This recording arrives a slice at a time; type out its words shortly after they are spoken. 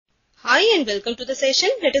Hi and welcome to the session.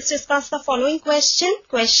 Let us discuss the following question.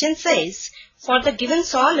 Question says, for the given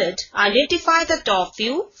solid, identify the top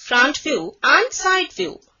view, front view and side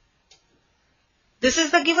view. This is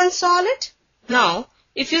the given solid. Now,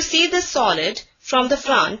 if you see this solid from the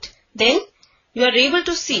front, then you are able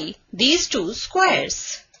to see these two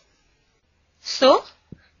squares. So,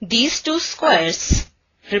 these two squares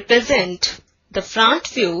represent the front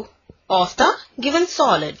view of the given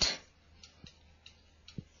solid.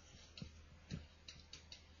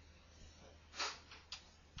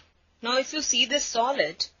 Now if you see this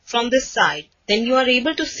solid from this side, then you are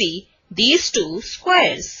able to see these two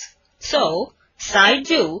squares. So, side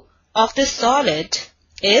view of this solid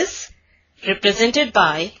is represented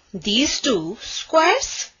by these two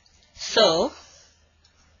squares. So,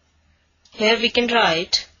 here we can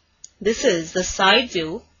write, this is the side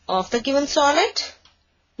view of the given solid.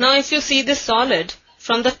 Now if you see this solid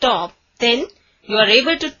from the top, then you are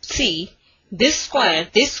able to see this square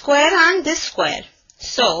and this square.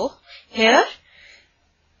 So, here,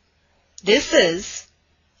 this is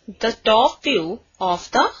the top view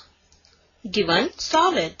of the given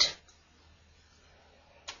solid.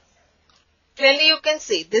 Clearly you can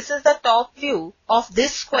see this is the top view of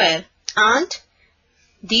this square and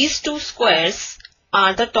these two squares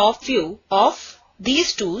are the top view of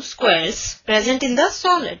these two squares present in the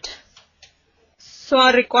solid. So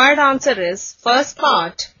our required answer is, first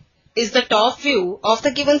part is the top view of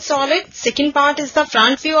the given solid, second part is the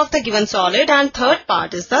front view of the given solid, and third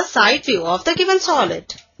part is the side view of the given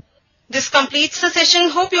solid. This completes the session.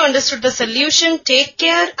 Hope you understood the solution. Take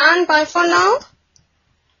care and bye for now.